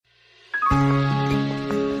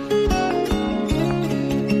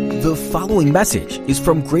The following message is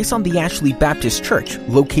from Grace on the Ashley Baptist Church,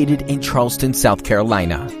 located in Charleston, South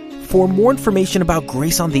Carolina. For more information about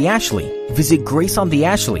Grace on the Ashley, visit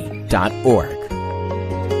graceontheashley.org.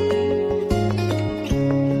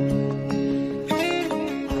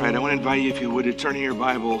 All right, I want to invite you, if you would, to turn in your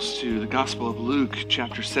Bibles to the Gospel of Luke,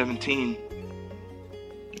 chapter 17.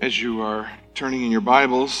 As you are turning in your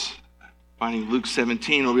Bibles, finding Luke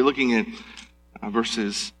 17, we'll be looking at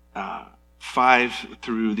verses 5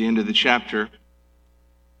 through the end of the chapter.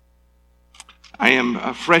 I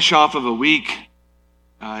am fresh off of a week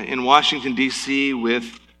in Washington, D.C.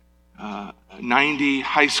 with 90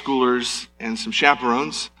 high schoolers and some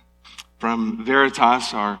chaperones from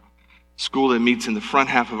Veritas, our school that meets in the front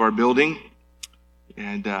half of our building.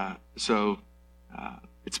 And so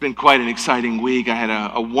it's been quite an exciting week. I had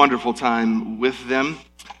a wonderful time with them,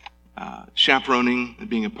 chaperoning and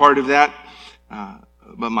being a part of that.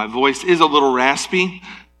 But my voice is a little raspy,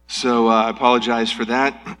 so I apologize for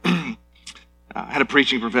that. I had a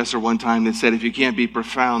preaching professor one time that said, if you can't be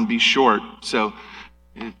profound, be short. So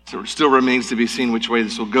it still remains to be seen which way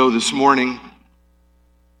this will go this morning.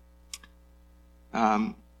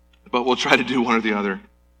 But we'll try to do one or the other.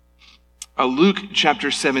 Luke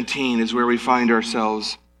chapter 17 is where we find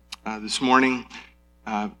ourselves this morning,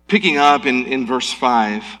 picking up in verse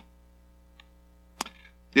 5.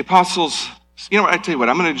 The apostles... You know what, I tell you what,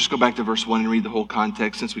 I'm going to just go back to verse 1 and read the whole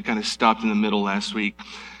context since we kind of stopped in the middle last week.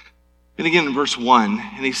 And again in verse 1,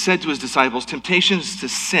 and he said to his disciples, temptations to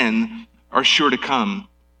sin are sure to come,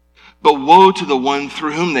 but woe to the one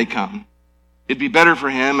through whom they come. It'd be better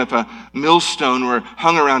for him if a millstone were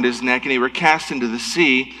hung around his neck and he were cast into the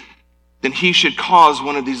sea than he should cause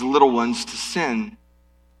one of these little ones to sin.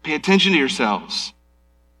 Pay attention to yourselves.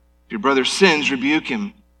 If your brother sins, rebuke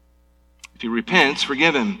him. If he repents,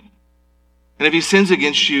 forgive him. And if he sins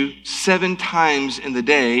against you 7 times in the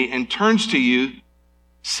day and turns to you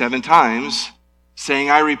 7 times,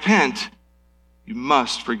 saying, I repent, you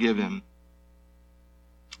must forgive him.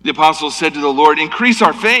 The apostles said to the Lord, increase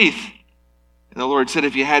our faith. And the Lord said,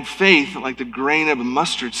 if you had faith like the grain of a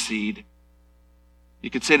mustard seed,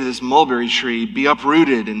 you could say to this mulberry tree, be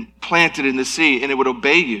uprooted and planted in the sea, and it would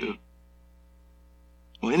obey you.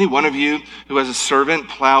 Will any one of you who has a servant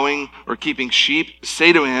plowing or keeping sheep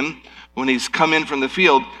say to him, when he's come in from the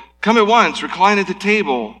field, come at once, recline at the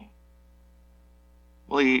table?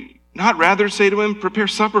 Will he not rather say to him, prepare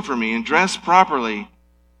supper for me and dress properly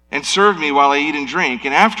and serve me while I eat and drink,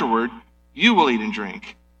 and afterward you will eat and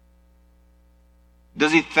drink?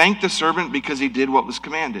 Does he thank the servant because he did what was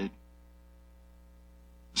commanded?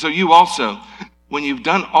 So you also, when you've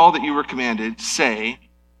done all that you were commanded, say,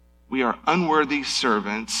 we are unworthy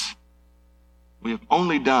servants. We have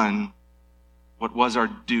only done what was our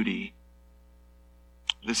duty.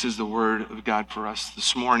 This is the word of God for us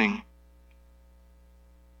this morning.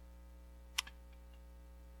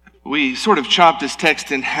 We sort of chopped this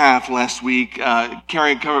text in half last week,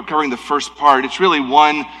 covering the first part. It's really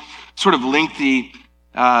one sort of lengthy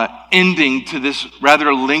ending to this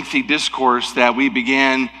rather lengthy discourse that we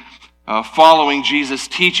began following Jesus'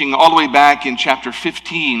 teaching all the way back in chapter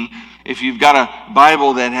 15. If you've got a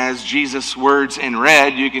Bible that has Jesus' words in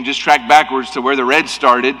red, you can just track backwards to where the red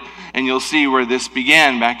started, and you'll see where this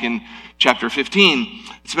began back in chapter 15.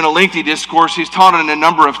 It's been a lengthy discourse. He's taught on a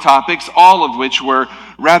number of topics, all of which were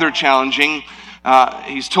rather challenging.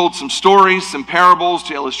 He's told some stories, some parables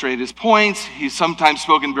to illustrate his points. He's sometimes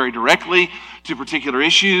spoken very directly to particular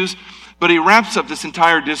issues. But he wraps up this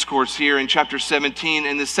entire discourse here in chapter 17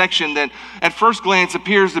 in this section that at first glance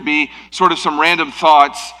appears to be sort of some random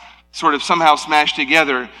thoughts sort of somehow smashed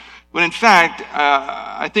together. But in fact,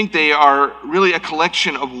 I think they are really a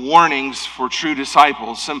collection of warnings for true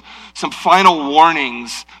disciples, some final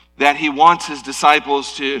warnings that he wants his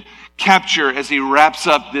disciples to capture as he wraps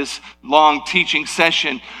up this long teaching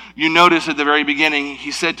session. You notice at the very beginning,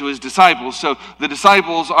 he said to his disciples. So the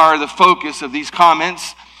disciples are the focus of these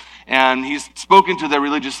comments. And he's spoken to the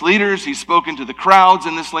religious leaders, he's spoken to the crowds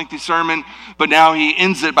in this lengthy sermon, but now he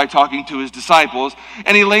ends it by talking to his disciples.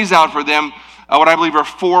 And he lays out for them what I believe are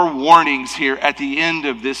 4 warnings here at the end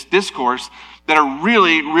of this discourse that are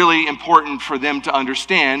really, really important for them to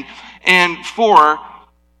understand, and 4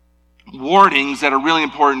 warnings that are really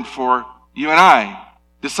important for you and I,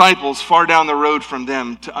 disciples far down the road from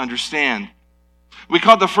them, to understand. We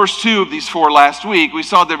caught the first 2 of these 4 last week. We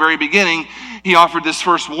saw at the very beginning, he offered this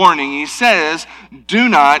first warning. He says, do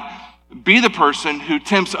not be the person who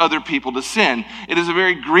tempts other people to sin. It is a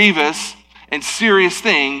very grievous and serious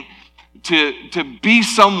thing to be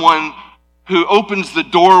someone who opens the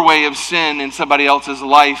doorway of sin in somebody else's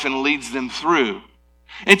life and leads them through.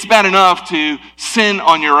 It's bad enough to sin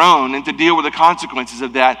on your own and to deal with the consequences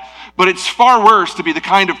of that, but it's far worse to be the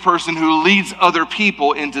kind of person who leads other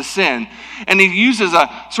people into sin. And he uses a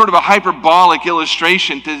sort of a hyperbolic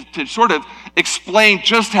illustration to sort of explain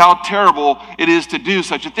just how terrible it is to do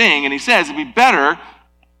such a thing. And he says it'd be better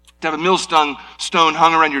to have a millstone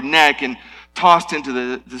hung around your neck and tossed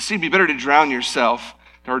into the sea. It'd be better to drown yourself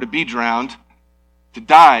or to be drowned, to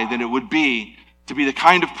die, than it would be to be the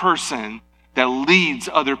kind of person that leads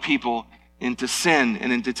other people into sin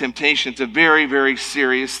and into temptation. It's a very, very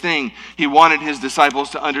serious thing. He wanted his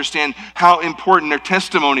disciples to understand how important their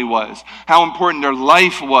testimony was, how important their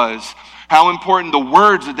life was, how important the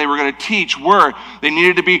words that they were going to teach were. They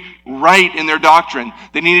needed to be right in their doctrine.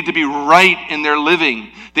 They needed to be right in their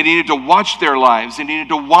living. They needed to watch their lives. They needed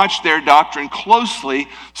to watch their doctrine closely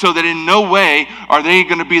so that in no way are they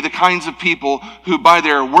going to be the kinds of people who by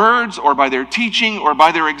their words or by their teaching or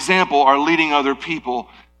by their example are leading other people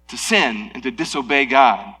to sin and to disobey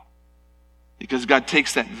God. Because God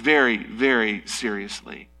takes that very, very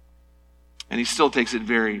seriously. And he still takes it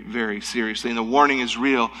very, very seriously. And the warning is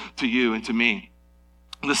real to you and to me.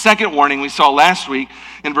 The second warning we saw last week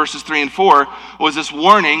in verses 3 and 4 was this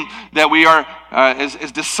warning that we are,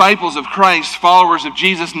 as disciples of Christ, followers of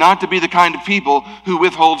Jesus, not to be the kind of people who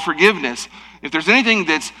withhold forgiveness. If there's anything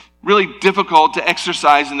that's really difficult to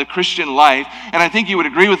exercise in the Christian life, and I think you would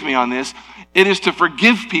agree with me on this, it is to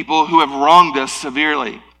forgive people who have wronged us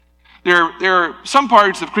severely. There are some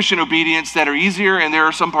parts of Christian obedience that are easier, and there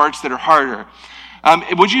are some parts that are harder.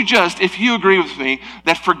 Would you just, if you agree with me,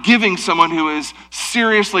 that forgiving someone who has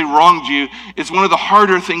seriously wronged you is one of the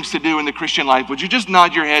harder things to do in the Christian life? Would you just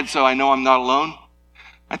nod your head so I know I'm not alone?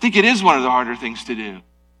 I think it is one of the harder things to do.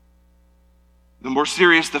 The more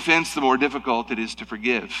serious the offense, the more difficult it is to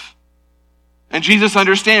forgive. And Jesus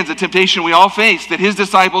understands the temptation we all face, that his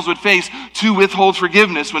disciples would face, to withhold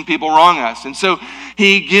forgiveness when people wrong us. And so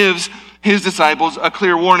he gives his disciples a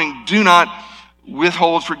clear warning. Do not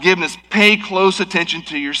withhold forgiveness. Pay close attention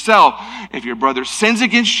to yourself. If your brother sins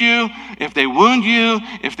against you, if they wound you,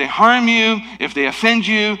 if they harm you, if they offend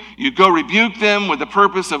you, you go rebuke them with the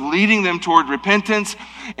purpose of leading them toward repentance,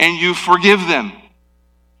 and you forgive them.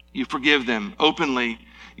 You forgive them openly.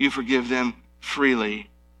 You forgive them freely.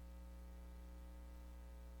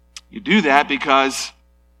 You do that because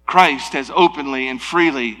Christ has openly and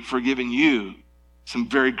freely forgiven you some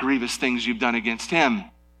very grievous things you've done against him.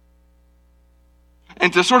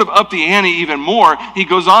 And to sort of up the ante even more, he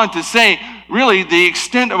goes on to say, really, the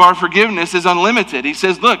extent of our forgiveness is unlimited. He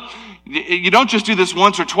says, look, you don't just do this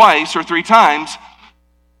once or twice or 3 times,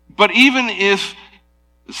 but even if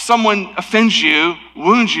someone offends you,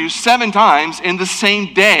 wounds you 7 times in the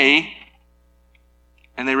same day,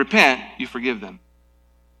 and they repent, you forgive them.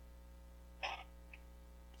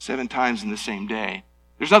 7 times in the same day.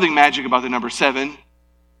 There's nothing magic about the number 7.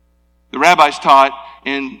 The rabbis taught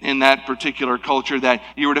in that particular culture that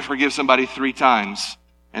you were to forgive somebody 3 times,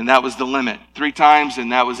 and that was the limit. 3 times,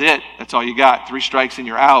 and that was it. That's all you got. 3 strikes and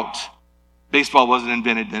you're out. Baseball wasn't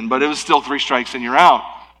invented then, but it was still 3 strikes and you're out.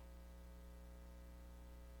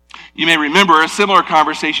 You may remember a similar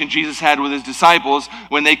conversation Jesus had with his disciples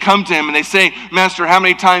when they come to him and they say, Master, how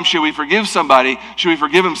many times should we forgive somebody? Should we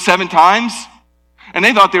forgive him 7 times? And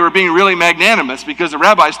they thought they were being really magnanimous because the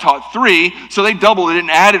rabbis taught 3, so they doubled it and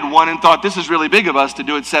added 1 and thought this is really big of us to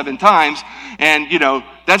do it 7 times. And,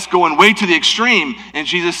 that's going way to the extreme. And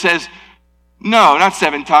Jesus says, no, not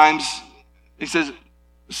 7 times. He says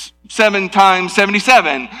 7 times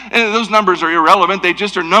 77. And those numbers are irrelevant. They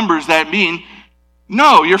just are numbers that mean,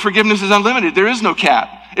 no, your forgiveness is unlimited. There is no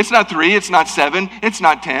cap. It's not 3, it's not 7, it's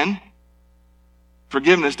not 10.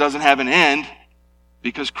 Forgiveness doesn't have an end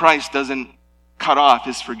because Christ doesn't cut off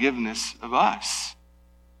his forgiveness of us.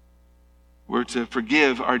 We're to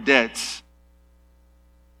forgive our debts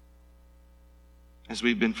as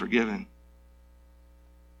we've been forgiven.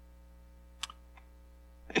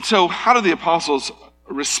 And so how do the apostles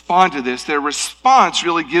respond to this? Their response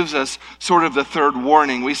really gives us sort of the third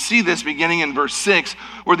warning. We see this beginning in verse 6,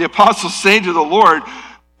 where the apostles say to the Lord,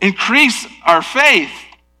 increase our faith.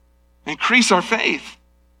 Increase our faith.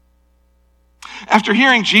 After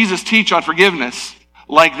hearing Jesus teach on forgiveness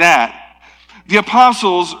like that, the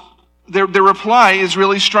apostles, their reply is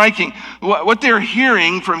really striking. What they're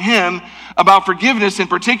hearing from him about forgiveness in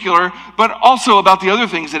particular, but also about the other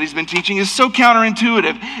things that he's been teaching, is so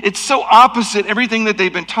counterintuitive. It's so opposite everything that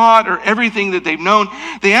they've been taught or everything that they've known.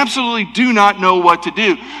 They absolutely do not know what to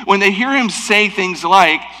do. When they hear him say things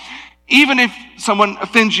like, even if someone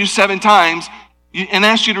offends you 7 times, and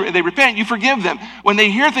they repent, you forgive them. When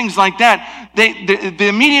they hear things like that, the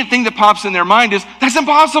immediate thing that pops in their mind is, that's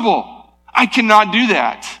impossible. I cannot do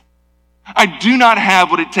that. I do not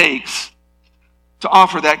have what it takes to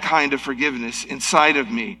offer that kind of forgiveness inside of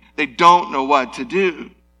me. They don't know what to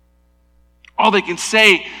do. All they can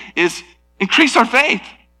say is, increase our faith.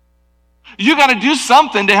 You got to do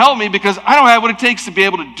something to help me because I don't have what it takes to be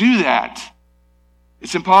able to do that.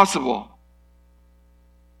 It's impossible.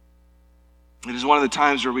 It is one of the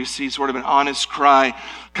times where we see sort of an honest cry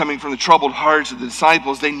coming from the troubled hearts of the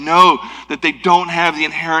disciples. They know that they don't have the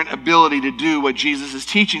inherent ability to do what Jesus is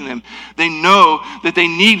teaching them. They know that they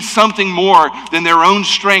need something more than their own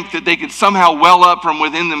strength that they could somehow well up from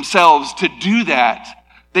within themselves to do that.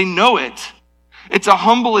 They know it. It's a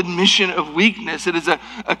humble admission of weakness. It is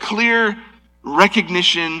a clear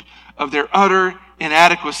recognition of their utter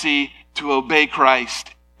inadequacy to obey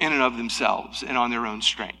Christ in and of themselves and on their own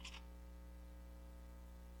strength.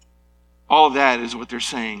 All of that is what they're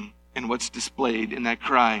saying and what's displayed in that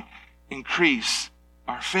cry. Increase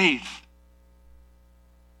our faith.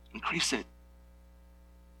 Increase it.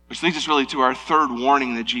 Which leads us really to our third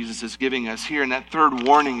warning that Jesus is giving us here. And that third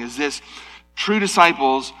warning is this. True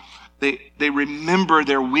disciples, they remember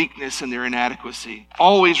their weakness and their inadequacy.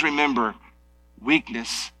 Always remember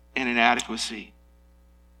weakness and inadequacy.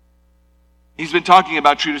 He's been talking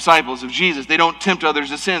about true disciples of Jesus. They don't tempt others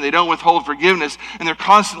to sin. They don't withhold forgiveness. And they're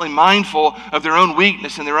constantly mindful of their own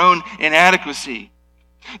weakness and their own inadequacy.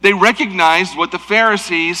 They recognized what the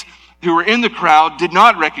Pharisees who were in the crowd did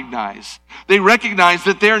not recognize. They recognize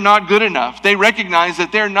that they're not good enough. They recognize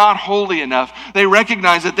that they're not holy enough. They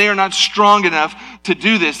recognize that they are not strong enough to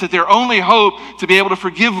do this, that their only hope to be able to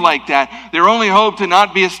forgive like that, their only hope to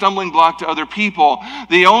not be a stumbling block to other people,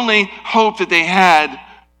 the only hope that they had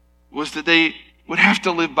was that they would have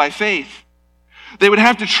to live by faith. They would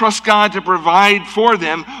have to trust God to provide for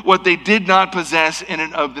them what they did not possess in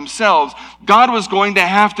and of themselves. God was going to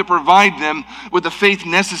have to provide them with the faith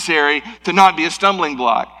necessary to not be a stumbling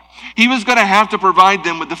block. He was going to have to provide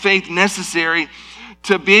them with the faith necessary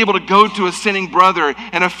to be able to go to a sinning brother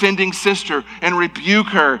and offending sister and rebuke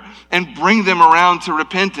her and bring them around to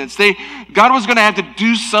repentance. God was going to have to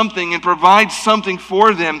do something and provide something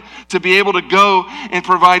for them to be able to go and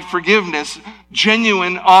provide forgiveness,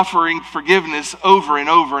 genuine offering forgiveness over and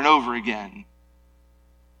over and over again.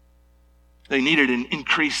 They needed an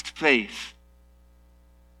increased faith.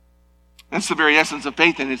 That's the very essence of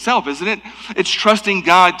faith in itself, isn't it? It's trusting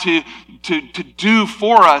God to do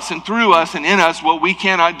for us and through us and in us what we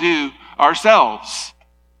cannot do ourselves.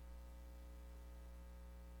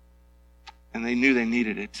 And they knew they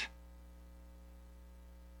needed it.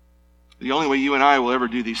 The only way you and I will ever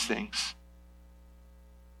do these things,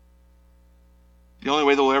 the only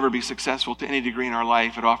way that we'll ever be successful to any degree in our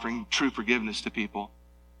life at offering true forgiveness to people,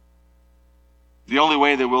 the only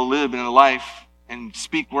way that we'll live in a life and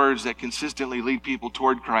speak words that consistently lead people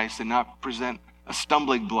toward Christ and not present a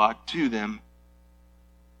stumbling block to them,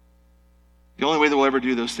 the only way that we'll ever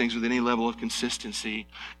do those things with any level of consistency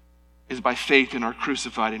is by faith in our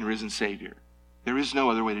crucified and risen Savior. There is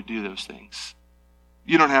no other way to do those things.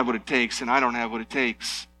 You don't have what it takes, and I don't have what it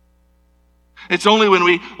takes. It's only when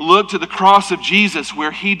we look to the cross of Jesus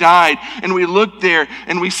where he died, and we look there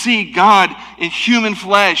and we see God in human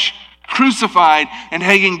flesh, crucified and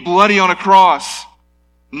hanging bloody on a cross,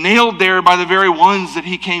 nailed there by the very ones that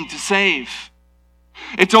he came to save.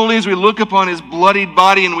 It's only as we look upon his bloodied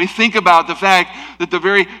body and we think about the fact that the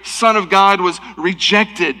very Son of God was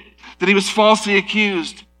rejected, that he was falsely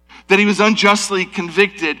accused, that he was unjustly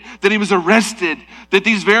convicted, that he was arrested, that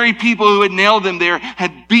these very people who had nailed him there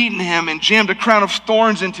had beaten him and jammed a crown of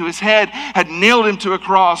thorns into his head, had nailed him to a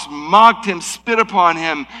cross, mocked him, spit upon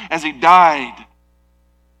him as he died.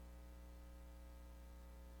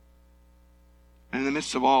 And in the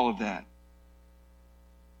midst of all of that,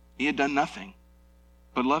 he had done nothing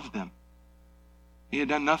but love them. He had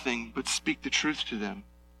done nothing but speak the truth to them.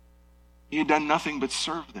 He had done nothing but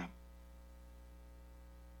serve them.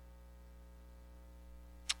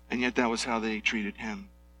 And yet that was how they treated him.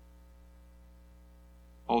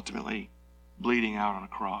 Ultimately, bleeding out on a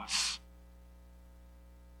cross.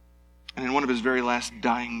 And in one of his very last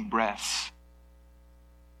dying breaths,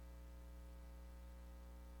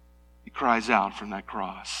 he cries out from that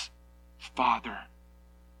cross, Father,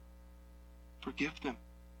 forgive them.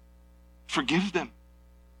 Forgive them.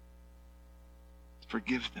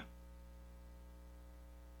 Forgive them.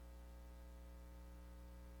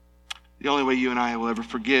 The only way you and I will ever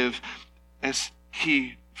forgive as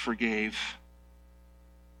he forgave.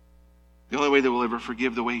 The only way that we'll ever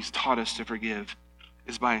forgive the way he's taught us to forgive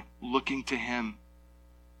is by looking to him.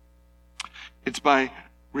 It's by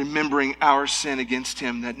remembering our sin against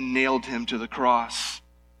him that nailed him to the cross.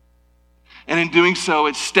 And in doing so,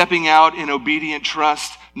 it's stepping out in obedient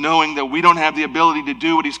trust, knowing that we don't have the ability to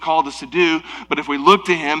do what he's called us to do, but if we look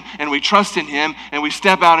to him and we trust in him and we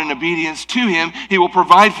step out in obedience to him, he will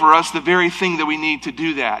provide for us the very thing that we need to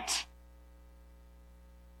do that.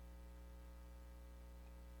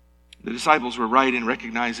 The disciples were right in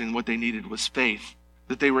recognizing what they needed was faith,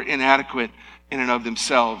 that they were inadequate in and of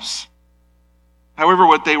themselves. However,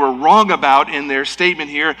 what they were wrong about in their statement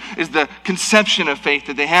here is the conception of faith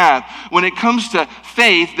that they have. When it comes to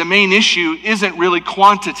faith, the main issue isn't really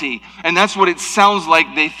quantity, and that's what it sounds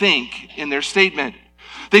like they think in their statement.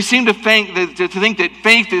 They seem to think that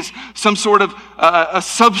faith is some sort of a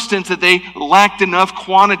substance that they lacked enough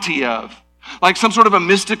quantity of, like some sort of a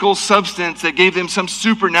mystical substance that gave them some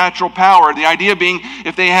supernatural power. The idea being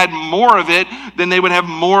if they had more of it, then they would have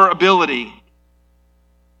more ability.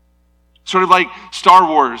 Sort of like Star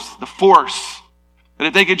Wars, the Force. That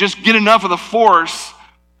if they could just get enough of the Force,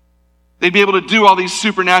 they'd be able to do all these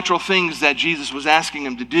supernatural things that Jesus was asking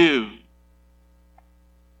them to do.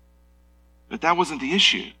 But that wasn't the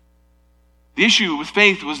issue. The issue with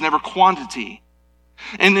faith was never quantity.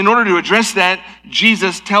 And in order to address that,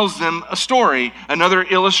 Jesus tells them a story, another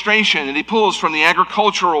illustration, and he pulls from the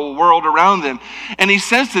agricultural world around them. And he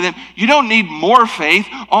says to them, you don't need more faith.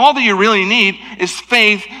 All that you really need is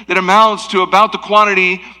faith that amounts to about the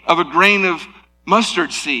quantity of a grain of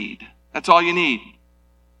mustard seed. That's all you need.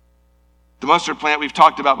 The mustard plant we've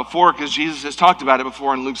talked about before, because Jesus has talked about it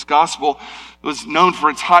before in Luke's gospel, was known for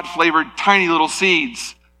its hot-flavored, tiny little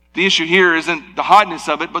seeds. The issue here isn't the hotness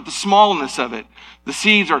of it, but the smallness of it. The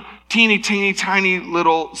seeds are teeny, teeny, tiny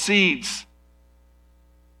little seeds.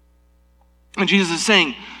 And Jesus is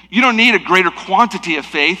saying, you don't need a greater quantity of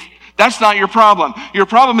faith. That's not your problem. Your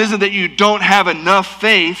problem isn't that you don't have enough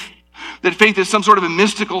faith, that faith is some sort of a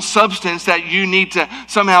mystical substance that you need to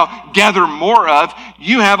somehow gather more of.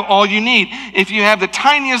 You have all you need. If you have the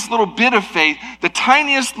tiniest little bit of faith, the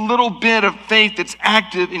tiniest little bit of faith that's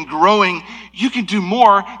active and growing, you can do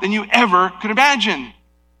more than you ever could imagine.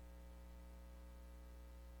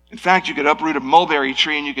 In fact, you could uproot a mulberry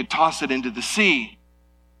tree and you could toss it into the sea.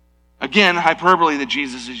 Again, hyperbole that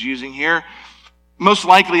Jesus is using here. Most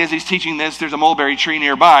likely, as he's teaching this, there's a mulberry tree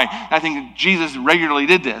nearby. I think Jesus regularly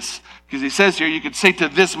did this, because he says here, you could say to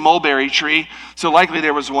this mulberry tree, so likely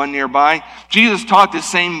there was one nearby. Jesus taught this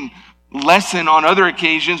same lesson on other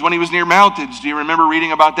occasions when he was near mountains. Do you remember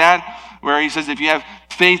reading about that? Where he says if you have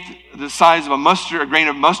faith the size of a grain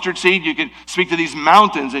of mustard seed, you could speak to these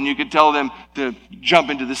mountains and you could tell them to jump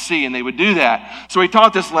into the sea, and they would do that. So he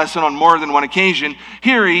taught this lesson on more than one occasion.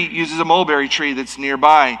 Here he uses a mulberry tree that's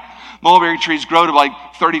nearby. Mulberry trees grow to like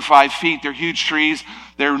 35 feet. They're huge trees.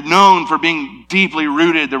 They're known for being deeply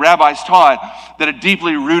rooted. The rabbis taught that a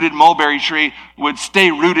deeply rooted mulberry tree would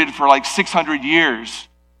stay rooted for like 600 years.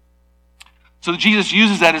 So Jesus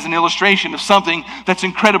uses that as an illustration of something that's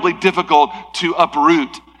incredibly difficult to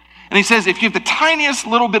uproot. And he says, if you have the tiniest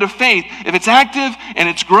little bit of faith, if it's active and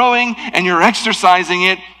it's growing and you're exercising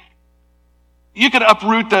it, you could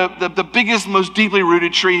uproot the biggest, most deeply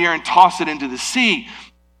rooted tree here and toss it into the sea.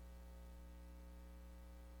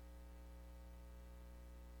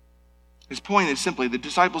 His point is simply the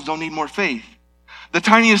disciples don't need more faith. The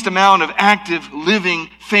tiniest amount of active, living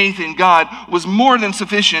faith in God was more than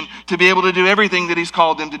sufficient to be able to do everything that he's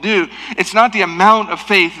called them to do. It's not the amount of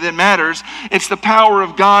faith that matters. It's the power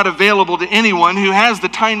of God available to anyone who has the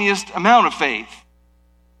tiniest amount of faith.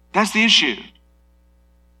 That's the issue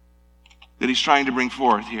that he's trying to bring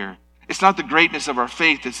forth here. It's not the greatness of our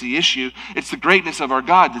faith that's the issue. It's the greatness of our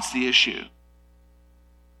God that's the issue.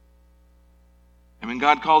 And when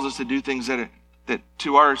God calls us to do things that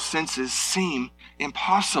to our senses seem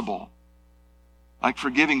impossible, like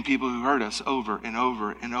forgiving people who hurt us over and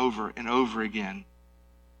over and over and over again,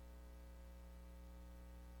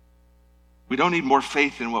 we don't need more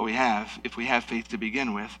faith than what we have if we have faith to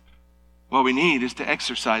begin with. What we need is to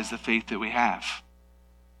exercise the faith that we have,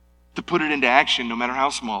 to put it into action no matter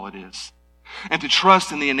how small it is, and to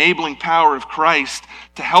trust in the enabling power of Christ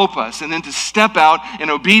to help us, and then to step out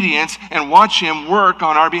in obedience and watch him work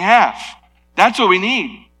on our behalf. That's what we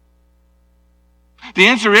need. The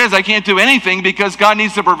answer is, I can't do anything because God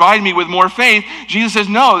needs to provide me with more faith. Jesus says,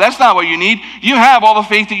 no, that's not what you need. You have all the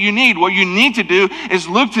faith that you need. What you need to do is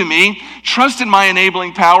look to me, trust in my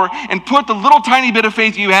enabling power, and put the little tiny bit of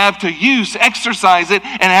faith you have to use, exercise it,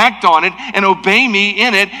 and act on it, and obey me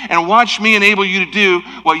in it, and watch me enable you to do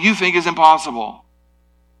what you think is impossible.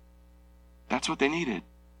 That's what they needed.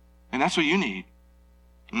 And that's what you need.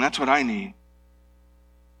 And that's what I need.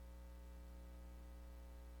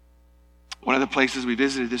 One of the places we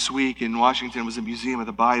visited this week in Washington was a Museum of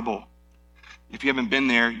the Bible. If you haven't been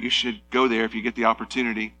there, you should go there if you get the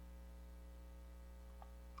opportunity.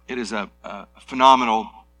 It is a phenomenal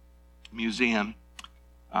museum.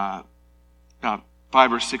 About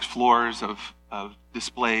 5 or 6 floors of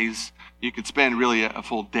displays. You could spend really a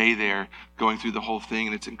full day there going through the whole thing,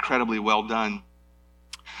 and it's incredibly well done.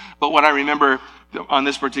 But what I remember on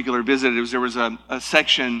this particular visit is there was a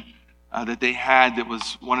section that they had that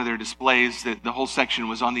was one of their displays, that the whole section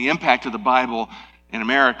was on the impact of the Bible in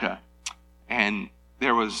America. And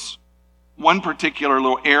there was one particular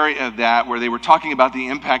little area of that where they were talking about the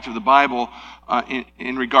impact of the Bible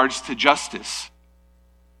in regards to justice.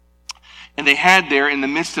 And they had there in the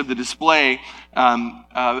midst of the display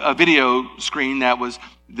a video screen that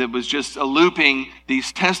was just looping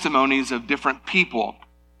these testimonies of different people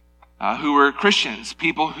who were Christians,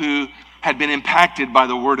 people who had been impacted by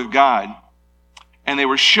the Word of God. And they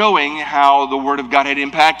were showing how the Word of God had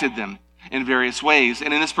impacted them in various ways.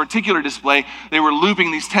 And in this particular display, they were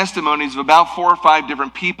looping these testimonies of about 4 or 5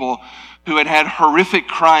 different people who had had horrific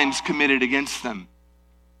crimes committed against them.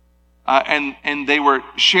 And they were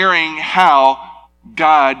sharing how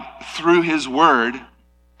God, through His Word,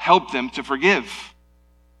 helped them to forgive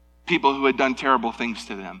people who had done terrible things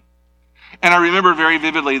to them. And I remember very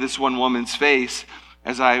vividly this one woman's face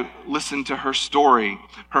as I listened to her story.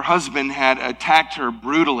 Her husband had attacked her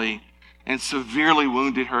brutally and severely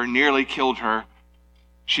wounded her, nearly killed her.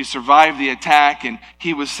 She survived the attack, and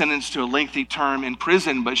he was sentenced to a lengthy term in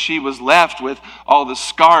prison, but she was left with all the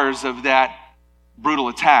scars of that brutal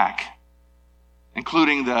attack,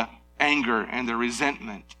 including the anger and the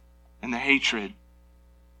resentment and the hatred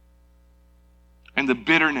and the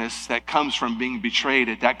bitterness that comes from being betrayed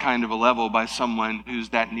at that kind of a level by someone who's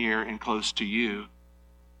that near and close to you.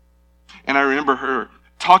 And I remember her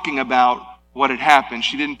talking about what had happened.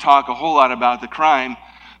 She didn't talk a whole lot about the crime,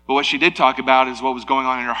 but what she did talk about is what was going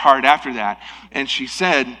on in her heart after that. And she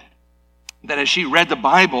said that as she read the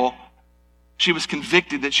Bible, she was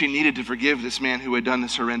convicted that she needed to forgive this man who had done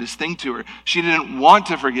this horrendous thing to her. She didn't want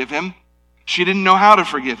to forgive him. She didn't know how to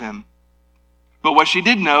forgive him. But what she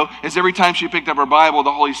did know is every time she picked up her Bible,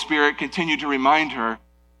 the Holy Spirit continued to remind her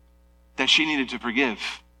that she needed to forgive.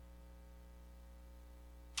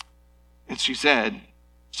 And she said,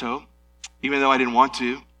 so, even though I didn't want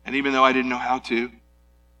to, and even though I didn't know how to,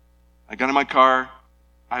 I got in my car,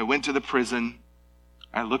 I went to the prison,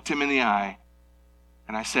 I looked him in the eye,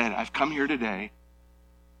 and I said, I've come here today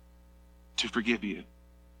to forgive you.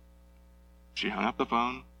 She hung up the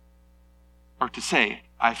phone, or to say,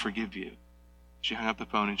 I forgive you. She hung up the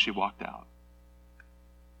phone and she walked out.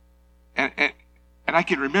 And I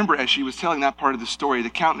can remember as she was telling that part of the story, the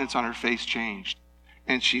countenance on her face changed.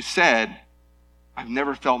 And she said, I've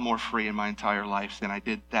never felt more free in my entire life than I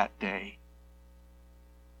did that day.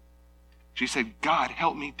 She said, God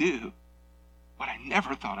help me do what I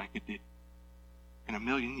never thought I could do in a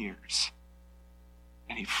million years.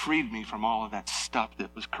 And He freed me from all of that stuff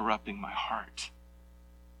that was corrupting my heart.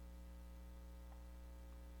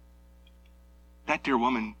 That dear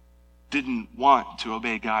woman didn't want to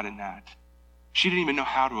obey God in that. She didn't even know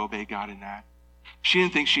how to obey God in that. She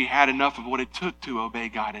didn't think she had enough of what it took to obey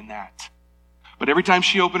God in that. But every time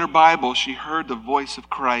she opened her Bible, she heard the voice of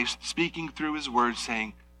Christ speaking through His Word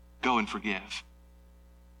saying, go and forgive.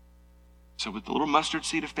 So with the little mustard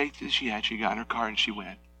seed of faith that she had, she got in her car and she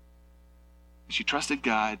went. And she trusted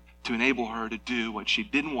God to enable her to do what she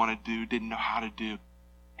didn't want to do, didn't know how to do,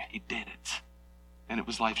 and He did it. And it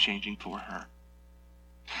was life-changing for her.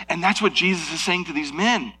 And that's what Jesus is saying to these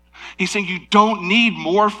men. He's saying you don't need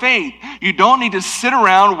more faith. You don't need to sit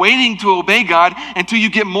around waiting to obey God until you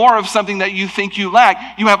get more of something that you think you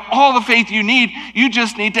lack. You have all the faith you need. You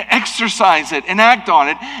just need to exercise it and act on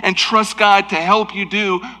it and trust God to help you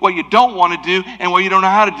do what you don't want to do and what you don't know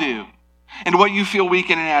how to do and what you feel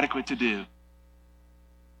weak and inadequate to do.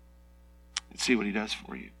 And see what He does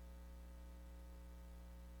for you.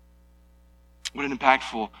 What an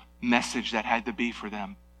impactful message that had to be for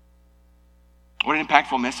them. What an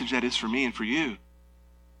impactful message that is for me and for you.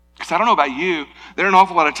 Because I don't know about you, there are an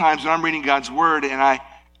awful lot of times when I'm reading God's Word and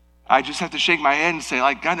I just have to shake my head and say,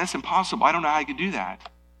 like, God, that's impossible. I don't know how I could do that.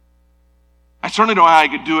 I certainly don't know how I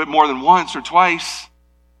could do it more than once or twice.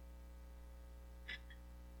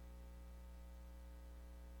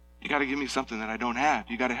 You got to give me something that I don't have.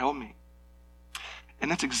 You got to help me. And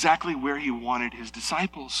that's exactly where He wanted His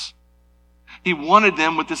disciples. He wanted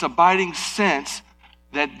them with this abiding sense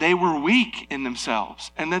that they were weak in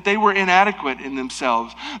themselves and that they were inadequate in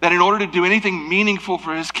themselves, that in order to do anything meaningful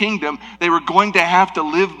for his kingdom, they were going to have to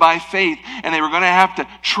live by faith, and they were going to have to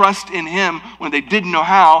trust in him when they didn't know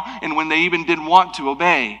how and when they even didn't want to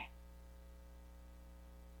obey.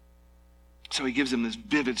 So he gives them this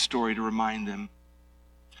vivid story to remind them.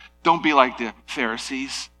 Don't be like the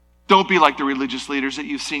Pharisees. Don't be like the religious leaders that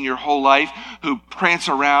you've seen your whole life who prance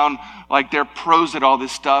around like they're pros at all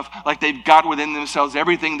this stuff, like they've got within themselves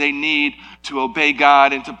everything they need to obey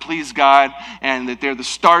God and to please God, and that they're the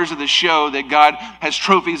stars of the show, that God has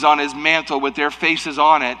trophies on his mantle with their faces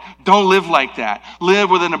on it. Don't live like that. Live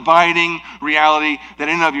with an abiding reality that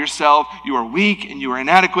in and of yourself you are weak and you are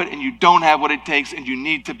inadequate and you don't have what it takes, and you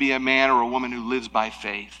need to be a man or a woman who lives by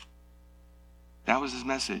faith. That was his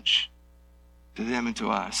message to them and to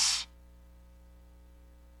us.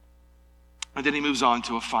 And then he moves on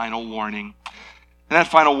to a final warning. And that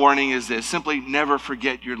final warning is this: simply never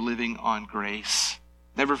forget you're living on grace.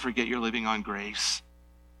 Never forget you're living on grace.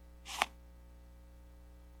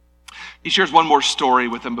 He shares one more story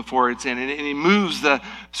with them before it's in, and he moves the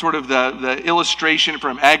illustration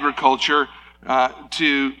from agriculture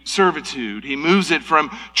to servitude. He moves it from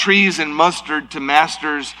trees and mustard to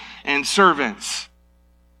masters and servants.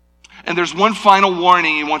 And there's one final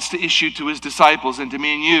warning he wants to issue to his disciples and to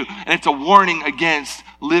me and you, and it's a warning against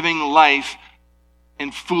living life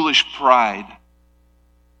in foolish pride.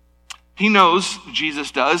 He knows, Jesus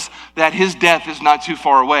does, that his death is not too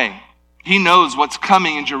far away. He knows what's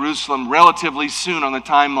coming in Jerusalem relatively soon on the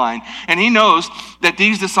timeline. And he knows that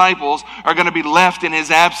these disciples are going to be left in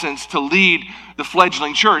his absence to lead the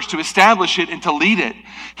fledgling church, to establish it and to lead it.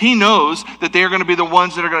 He knows that they are going to be the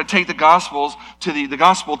ones that are going to take the gospel to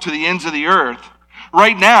the ends of the earth.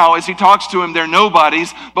 Right now, as he talks to them, they're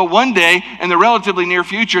nobodies, but one day in the relatively near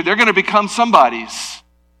future, they're going to become somebodies.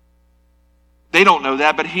 They don't know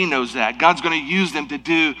that, but he knows that. God's going to use them to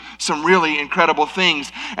do some really incredible things.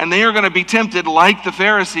 And they are going to be tempted, like the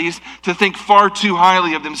Pharisees, to think far too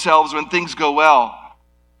highly of themselves when things go well.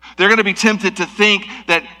 They're going to be tempted to think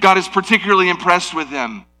that God is particularly impressed with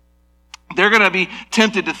them. They're going to be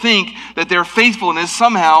tempted to think that their faithfulness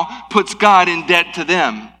somehow puts God in debt to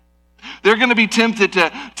them. They're going to be tempted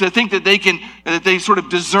to think that they sort of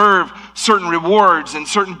deserve certain rewards and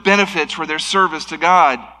certain benefits for their service to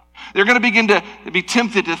God. They're going to begin to be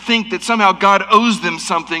tempted to think that somehow God owes them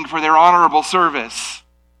something for their honorable service.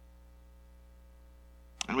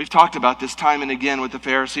 And we've talked about this time and again with the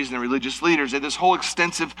Pharisees and the religious leaders, that this whole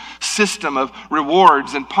extensive system of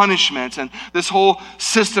rewards and punishments, and this whole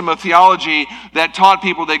system of theology that taught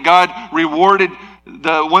people that God rewarded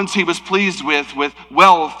the ones he was pleased with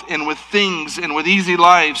wealth and with things and with easy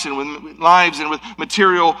lives and with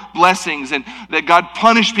material blessings, and that God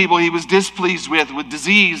punished people he was displeased with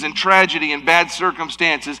disease and tragedy and bad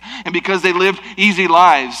circumstances. And because they lived easy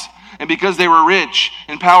lives and because they were rich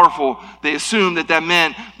and powerful, they assumed that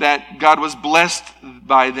meant that God was blessed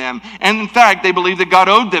by them. And in fact, they believed that God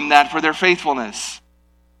owed them that for their faithfulness.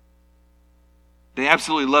 They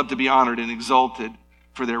absolutely loved to be honored and exalted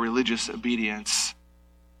for their religious obedience.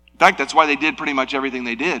 In fact, that's why they did pretty much everything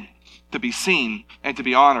they did, to be seen and to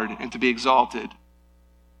be honored and to be exalted.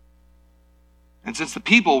 And since the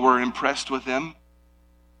people were impressed with them,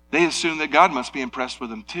 they assumed that God must be impressed with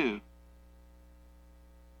them too.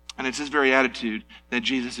 And it's this very attitude that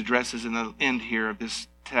Jesus addresses in the end here of this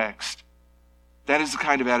text. That is the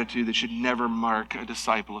kind of attitude that should never mark a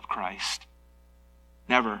disciple of Christ.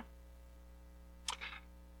 Never.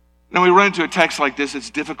 Now, we run into a text like this,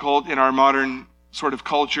 it's difficult in our modern sort of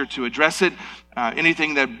culture to address it.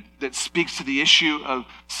 Anything that speaks to the issue of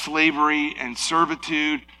slavery and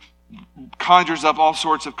servitude conjures up all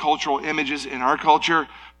sorts of cultural images in our culture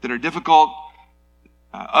that are difficult,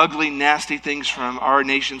 ugly, nasty things from our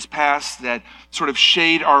nation's past that sort of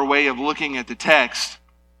shade our way of looking at the text.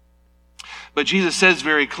 But Jesus says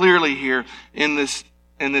very clearly here in this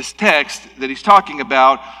text that he's talking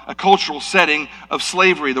about a cultural setting of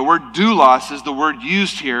slavery. The word doulos is the word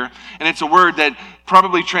used here, and it's a word that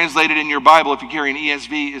probably translated in your Bible, if you carry an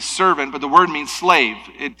ESV, is servant, but the word means slave.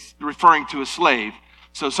 It's referring to a slave.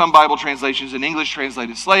 So some Bible translations in English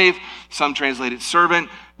translated slave, some translated servant,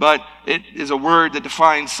 but it is a word that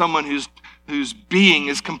defines someone whose being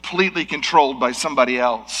is completely controlled by somebody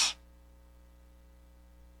else.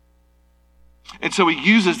 And so he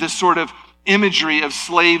uses this sort of imagery of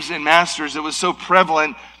slaves and masters that was so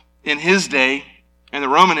prevalent in his day in the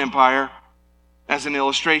Roman Empire as an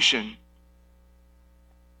illustration.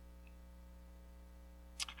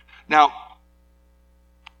 Now,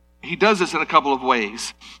 he does this in a couple of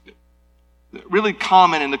ways. really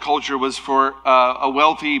common in the culture was for a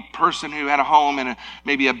wealthy person who had a home and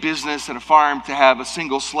maybe a business and a farm to have a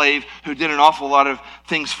single slave who did an awful lot of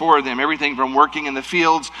things for them. Everything from working in the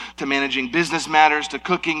fields to managing business matters to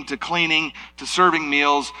cooking to cleaning to serving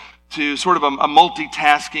meals to sort of a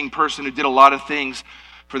multitasking person who did a lot of things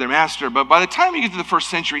for their master. But by the time you get to the first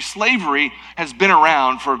century, slavery has been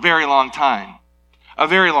around for a very long time. A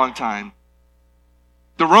very long time.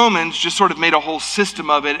 The Romans just sort of made a whole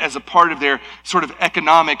system of it as a part of their sort of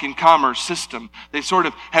economic and commerce system. They sort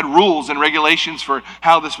of had rules and regulations for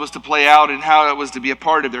how this was to play out and how it was to be a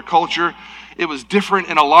part of their culture. It was different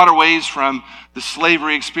in a lot of ways from the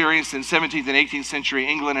slavery experienced in 17th and 18th century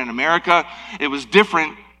England and America. It was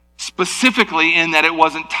different specifically in that it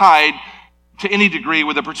wasn't tied to any degree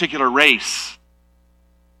with a particular race.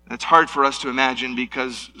 That's hard for us to imagine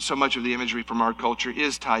because so much of the imagery from our culture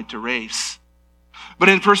is tied to race. But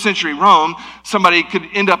in first century Rome, somebody could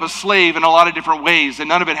end up a slave in a lot of different ways, and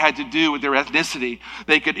none of it had to do with their ethnicity.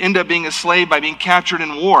 They could end up being a slave by being captured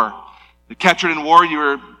in war. Captured in war, you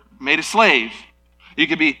were made a slave. You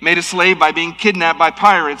could be made a slave by being kidnapped by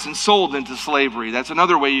pirates and sold into slavery. That's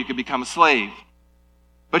another way you could become a slave.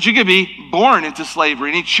 But you could be born into slavery.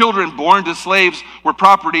 Any children born to slaves were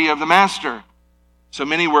property of the master. So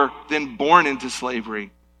many were then born into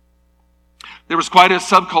slavery. There was quite a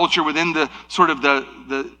subculture within the sort of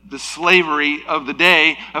the slavery of the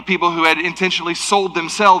day of people who had intentionally sold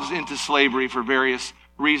themselves into slavery for various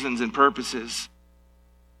reasons and purposes.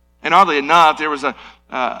 And oddly enough, there was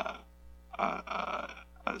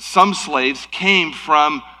some slaves came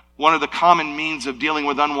from one of the common means of dealing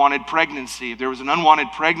with unwanted pregnancy. If there was an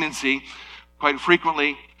unwanted pregnancy, quite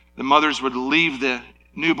frequently the mothers would leave the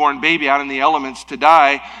newborn baby out in the elements to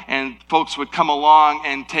die, and folks would come along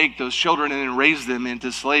and take those children and raise them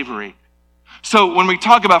into slavery. So when we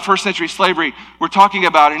talk about first century slavery, we're talking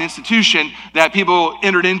about an institution that people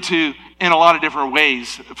entered into in a lot of different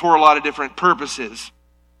ways for a lot of different purposes.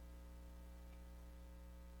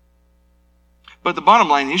 But the bottom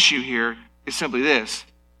line issue here is simply this.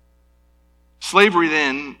 Slavery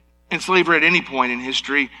then, and slavery at any point in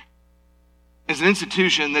history, is an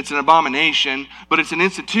institution that's an abomination, but it's an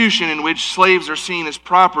institution in which slaves are seen as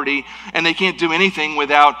property and they can't do anything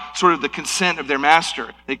without sort of the consent of their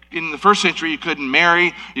master. In the first century, you couldn't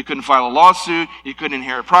marry, you couldn't file a lawsuit, you couldn't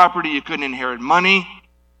inherit property, you couldn't inherit money.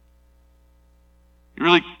 You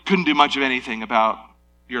really couldn't do much of anything about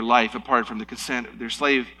your life apart from the consent of their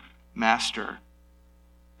slave master.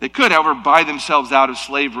 They could, however, buy themselves out of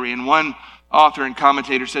slavery, and one author and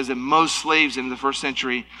commentator says that most slaves in the first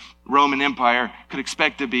century Roman Empire could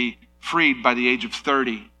expect to be freed by the age of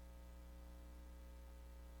 30.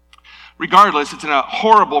 Regardless, it's a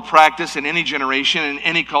horrible practice in any generation, in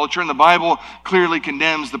any culture, and the Bible clearly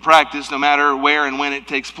condemns the practice no matter where and when it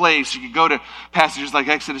takes place. You could go to passages like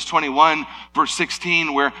Exodus 21, verse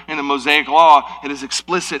 16, where in the Mosaic Law it is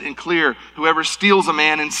explicit and clear. Whoever steals a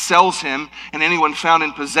man and sells him, and anyone found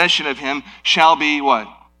in possession of him shall be what?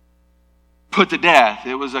 Put to death.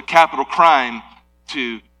 It was a capital crime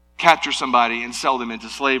to capture somebody and sell them into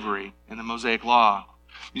slavery in the Mosaic Law.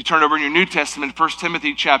 You turn over in your New Testament, 1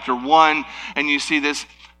 Timothy chapter 1, and you see this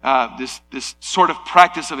sort of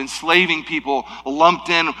practice of enslaving people lumped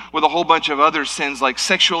in with a whole bunch of other sins like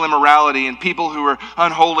sexual immorality and people who are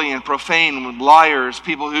unholy and profane, liars,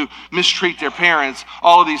 people who mistreat their parents,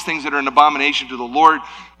 all of these things that are an abomination to the Lord.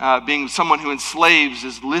 Being someone who enslaves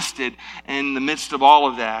is listed in the midst of all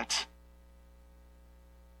of that.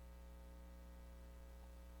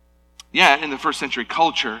 Yet, in the first century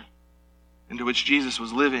culture into which Jesus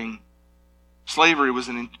was living, slavery was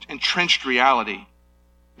an entrenched reality.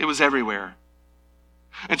 It was everywhere.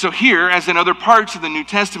 And so here, as in other parts of the New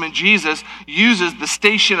Testament, Jesus uses the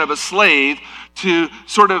station of a slave to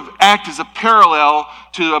sort of act as a parallel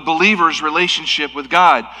to a believer's relationship with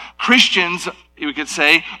God. Christians, we could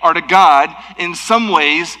say, are to God. In some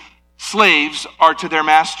ways, slaves are to their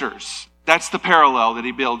masters. That's the parallel that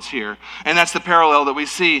he builds here. And that's the parallel that we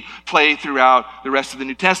see play throughout the rest of the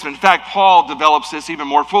New Testament. In fact, Paul develops this even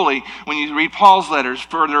more fully. When you read Paul's letters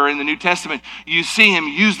further in the New Testament, you see him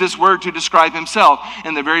use this word to describe himself.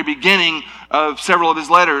 In the very beginning of several of his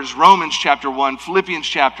letters, Romans chapter 1, Philippians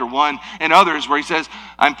chapter 1, and others, where he says,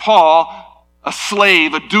 I'm Paul, a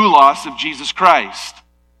slave, a doulos of Jesus Christ.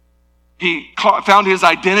 He found his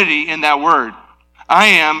identity in that word. I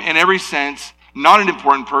am, in every sense, not an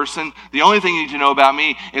important person. The only thing you need to know about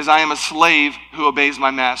me is I am a slave who obeys my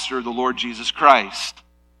master, the Lord Jesus Christ.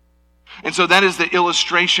 And so that is the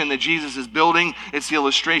illustration that Jesus is building. It's the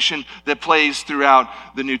illustration that plays throughout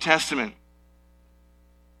the New Testament.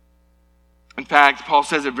 In fact, Paul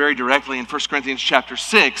says it very directly in 1 Corinthians chapter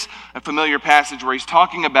 6, a familiar passage where he's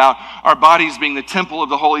talking about our bodies being the temple of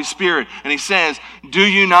the Holy Spirit. And he says, "Do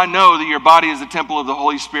you not know that your body is the temple of the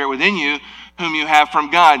Holy Spirit within you, whom you have from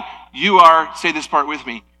God? You are," say this part with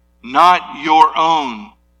me, "not your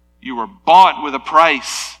own. You were bought with a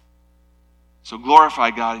price. So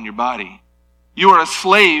glorify God in your body. You are a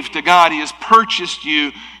slave to God. He has purchased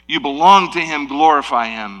you. You belong to Him. Glorify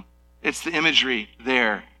Him." It's the imagery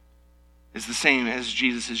there. It's the same as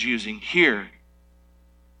Jesus is using here.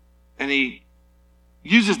 And he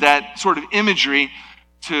uses that sort of imagery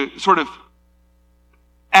to sort of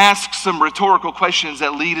ask some rhetorical questions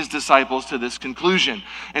that lead his disciples to this conclusion.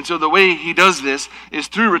 And so the way he does this is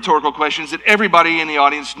through rhetorical questions that everybody in the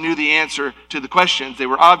audience knew the answer to the questions. They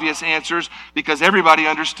were obvious answers because everybody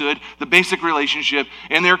understood the basic relationship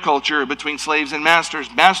in their culture between slaves and masters.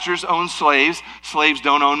 Masters own slaves. Slaves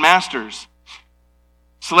don't own masters.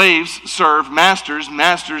 Slaves serve masters.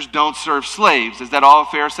 Masters don't serve slaves. Is that all a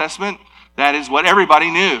fair assessment? That is what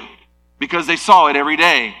everybody knew because they saw it every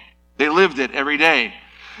day. They lived it every day.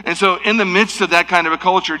 And so in the midst of that kind of a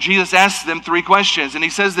culture, Jesus asks them 3 questions. And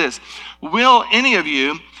he says this, "Will any of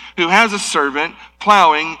you who has a servant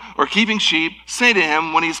plowing or keeping sheep say to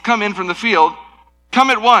him when he's come in from the field,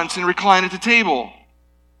 'Come at once and recline at the table'?"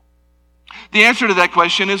 The answer to that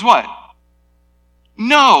question is what?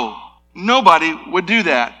 No. Nobody would do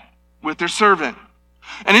that with their servant.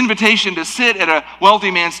 An invitation to sit at a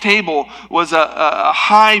wealthy man's table was a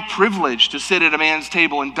high privilege to sit at a man's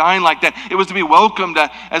table and dine like that. It was to be welcomed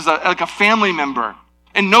as like a family member.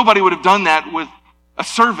 And nobody would have done that with a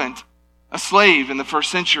servant, a slave in the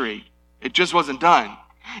first century. It just wasn't done.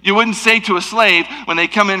 You wouldn't say to a slave when they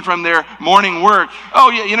come in from their morning work, "Oh,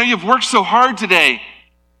 yeah, you've worked so hard today.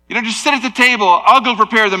 Just sit at the table. I'll go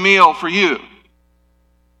prepare the meal for you."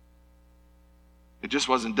 It just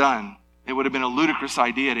wasn't done. It would have been a ludicrous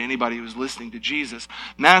idea to anybody who was listening to Jesus.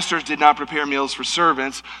 Masters did not prepare meals for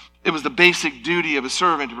servants. It was the basic duty of a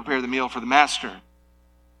servant to prepare the meal for the master.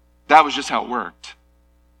 That was just how it worked.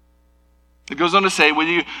 It goes on to say,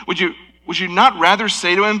 would you not rather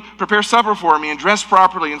say to him, "Prepare supper for me and dress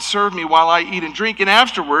properly and serve me while I eat and drink, and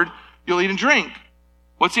afterward you'll eat and drink"?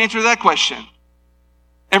 What's the answer to that question?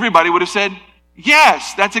 Everybody would have said,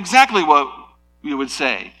 yes, that's exactly what you would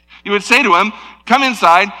say. You would say to him, "Come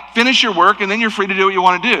inside, finish your work, and then you're free to do what you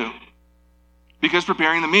want to do." Because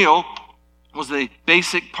preparing the meal was the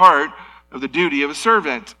basic part of the duty of a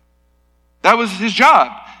servant. That was his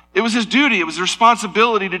job. It was his duty. It was his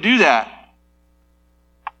responsibility to do that.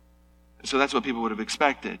 So that's what people would have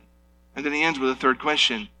expected. And then he ends with a 3rd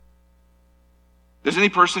question. Does any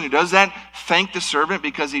person who does that thank the servant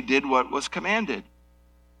because he did what was commanded?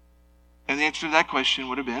 And the answer to that question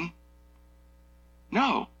would have been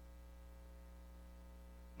no.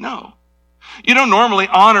 No. You don't normally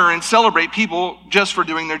honor and celebrate people just for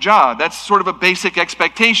doing their job. That's sort of a basic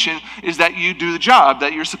expectation, is that you do the job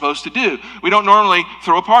that you're supposed to do. We don't normally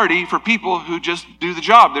throw a party for people who just do the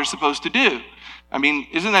job they're supposed to do. I mean,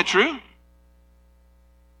 isn't that true?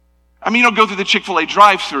 I mean, you don't go through the Chick-fil-A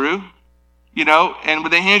drive-thru, and when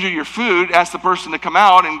they hand you your food, ask the person to come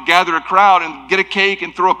out and gather a crowd and get a cake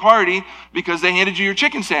and throw a party because they handed you your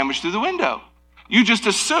chicken sandwich through the window. You just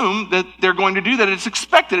assume that they're going to do that. It's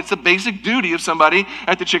expected. It's a basic duty of somebody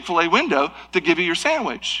at the Chick-fil-A window to give you your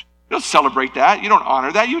sandwich. You don't celebrate that. You don't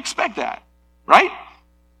honor that. You expect that, right?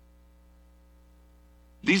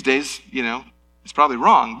 These days, it's probably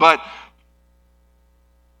wrong, but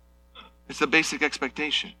it's the basic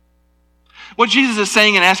expectation. What Jesus is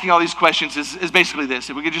saying and asking all these questions is basically this.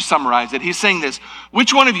 If we could just summarize it. He's saying this: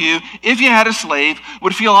 which one of you, if you had a slave,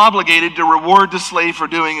 would feel obligated to reward the slave for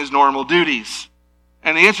doing his normal duties?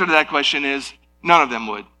 And the answer to that question is none of them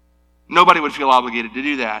would. Nobody would feel obligated to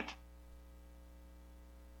do that.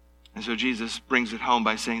 And so Jesus brings it home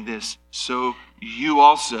by saying this: so you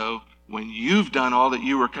also, when you've done all that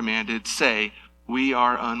you were commanded, say, "We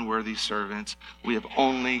are unworthy servants. We have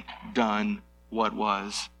only done what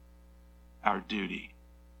was our duty."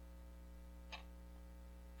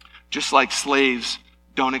 Just like slaves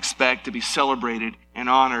don't expect to be celebrated and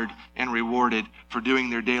honored and rewarded for doing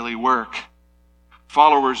their daily work,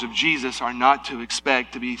 followers of Jesus are not to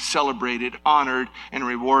expect to be celebrated, honored, and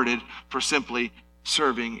rewarded for simply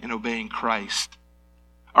serving and obeying Christ.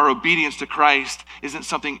 Our obedience to Christ isn't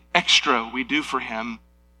something extra we do for him.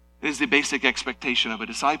 It is the basic expectation of a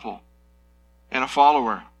disciple and a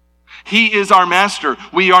follower. He is our master.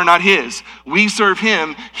 We are not his. We serve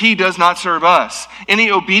him. He does not serve us. Any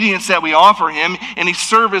obedience that we offer him, any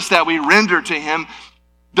service that we render to him,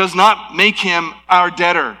 does not make him our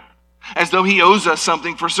debtor. as though he owes us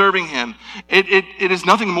something for serving him. It is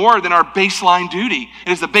nothing more than our baseline duty.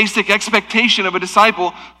 It is the basic expectation of a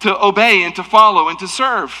disciple to obey and to follow and to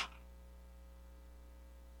serve.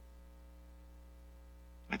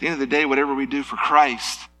 At the end of the day, whatever we do for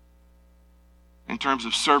Christ, in terms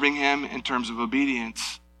of serving him, in terms of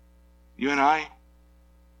obedience, you and I,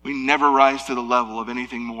 we never rise to the level of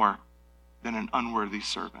anything more than an unworthy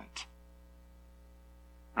servant.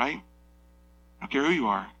 Right? I don't care who you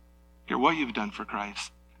are. I don't care what you've done for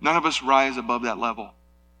Christ. None of us rise above that level.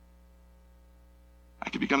 I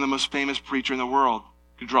could become the most famous preacher in the world.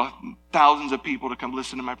 I could draw thousands of people to come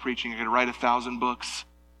listen to my preaching. I could write 1,000 books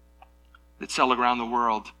that sell around the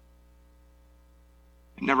world.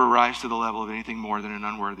 Never rise to the level of anything more than an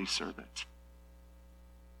unworthy servant.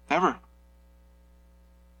 Never.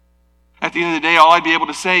 At the end of the day, all I'd be able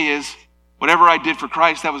to say is, whatever I did for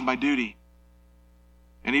Christ, that was my duty.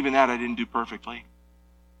 And even that I didn't do perfectly.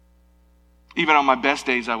 Even on my best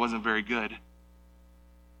days, I wasn't very good.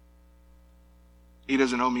 He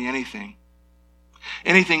doesn't owe me anything.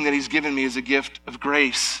 Anything that he's given me is a gift of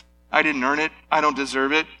grace. I didn't earn it. I don't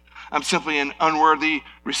deserve it. I'm simply an unworthy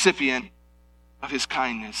recipient of his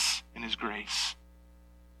kindness and his grace.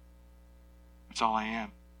 That's all I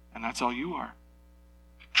am, and that's all you are.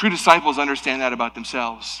 True disciples understand that about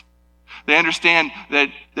themselves. They understand that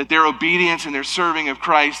their obedience and their serving of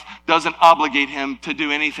Christ doesn't obligate him to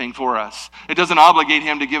do anything for us. It doesn't obligate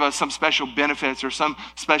him to give us some special benefits or some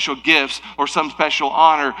special gifts or some special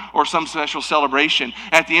honor or some special celebration.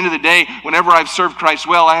 At the end of the day, whenever I've served Christ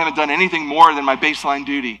well, I haven't done anything more than my baseline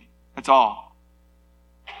duty. That's all.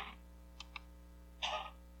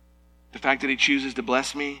 The fact that he chooses to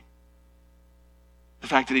bless me, the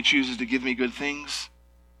fact that he chooses to give me good things,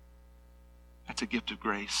 that's a gift of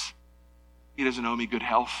grace. He doesn't owe me good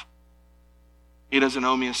health. He doesn't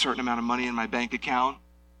owe me a certain amount of money in my bank account.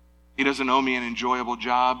 He doesn't owe me an enjoyable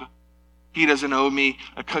job. He doesn't owe me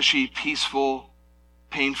a cushy, peaceful,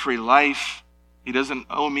 pain-free life. He doesn't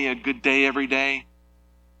owe me a good day every day.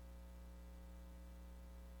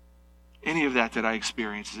 Any of that I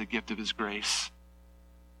experience is a gift of his grace.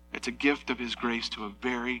 It's a gift of his grace to a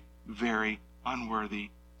very, very unworthy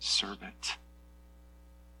servant.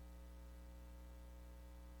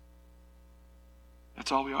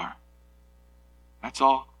 That's all we are. That's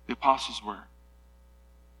all the apostles were.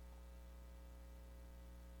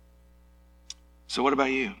 So what about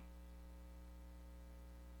you?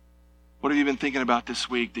 What have you been thinking about this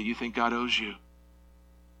week that you think God owes you?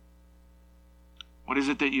 What is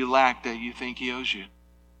it that you lack that you think he owes you?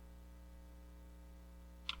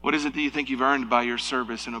 What is it that you think you've earned by your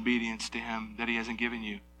service and obedience to him that he hasn't given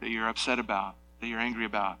you, that you're upset about, that you're angry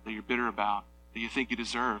about, that you're bitter about, that you think you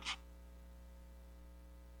deserve?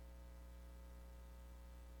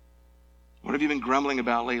 What have you been grumbling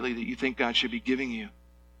about lately that you think God should be giving you?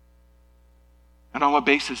 And on what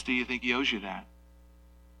basis do you think he owes you that?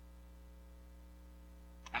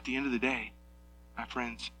 At the end of the day, my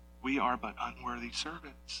friends, we are but unworthy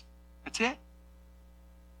servants. That's it.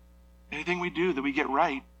 Anything we do that we get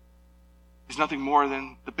right is nothing more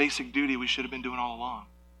than the basic duty we should have been doing all along.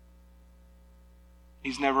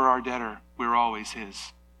 He's never our debtor. We're always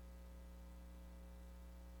his.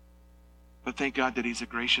 But thank God that he's a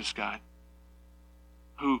gracious God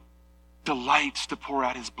who delights to pour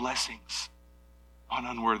out his blessings on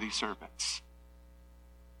unworthy servants.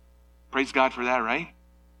 Praise God for that, right?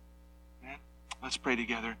 Amen. Let's pray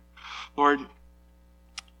together. Lord,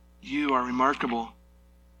 you are remarkable.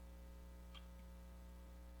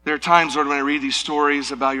 There are times, Lord, when I read these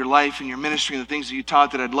stories about your life and your ministry and the things that you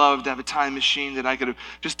taught, that I'd love to have a time machine that I could have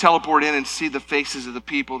just teleport in and see the faces of the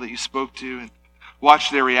people that you spoke to and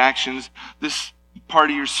watch their reactions. This part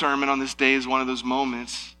of your sermon on this day is one of those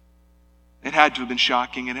moments. It had to have been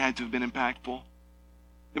shocking. It had to have been impactful.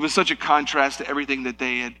 It was such a contrast to everything that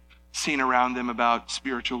they had seen around them about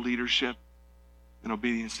spiritual leadership and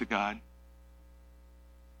obedience to God.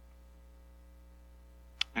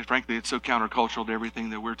 And frankly, it's so countercultural to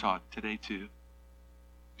everything that we're taught today too.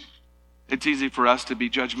 It's easy for us to be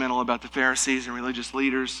judgmental about the Pharisees and religious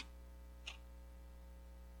leaders,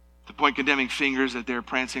 to point condemning fingers that they're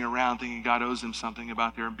prancing around thinking God owes them something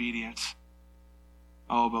about their obedience.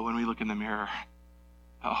 Oh, but when we look in the mirror,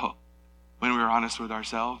 when we're honest with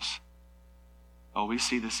ourselves, we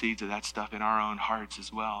see the seeds of that stuff in our own hearts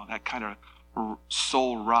as well. That kind of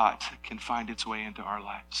soul rot can find its way into our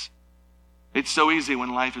lives. It's so easy when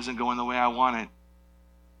life isn't going the way I want it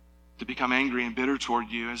to become angry and bitter toward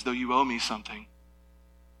you as though you owe me something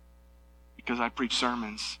because I preach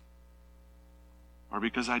sermons or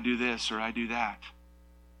because I do this or I do that,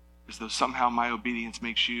 as though somehow my obedience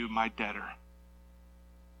makes you my debtor.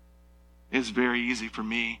 It's very easy for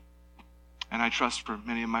me, and I trust for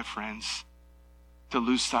many of my friends, to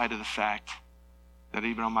lose sight of the fact that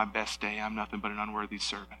even on my best day, I'm nothing but an unworthy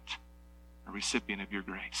servant, a recipient of your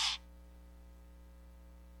grace.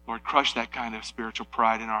 Lord, crush that kind of spiritual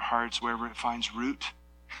pride in our hearts wherever it finds root.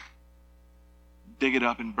 Dig it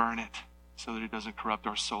up and burn it so that it doesn't corrupt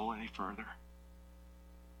our soul any further.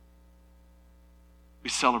 We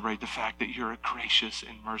celebrate the fact that you're a gracious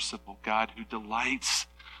and merciful God who delights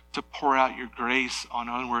to pour out your grace on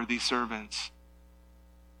unworthy servants.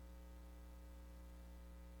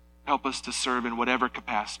 Help us to serve in whatever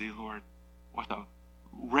capacity, Lord, with a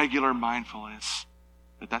regular mindfulness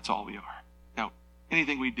that that's all we are. Now,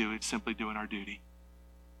 anything we do, it's simply doing our duty.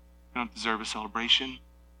 We don't deserve a celebration.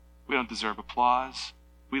 We don't deserve applause.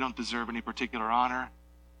 We don't deserve any particular honor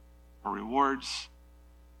or rewards.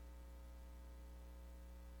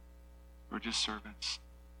 We're just servants,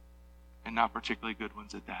 and not particularly good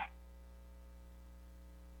ones at that.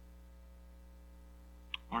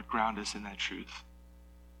 Lord, ground us in that truth,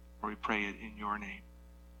 for we pray it in your name.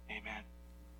 Amen.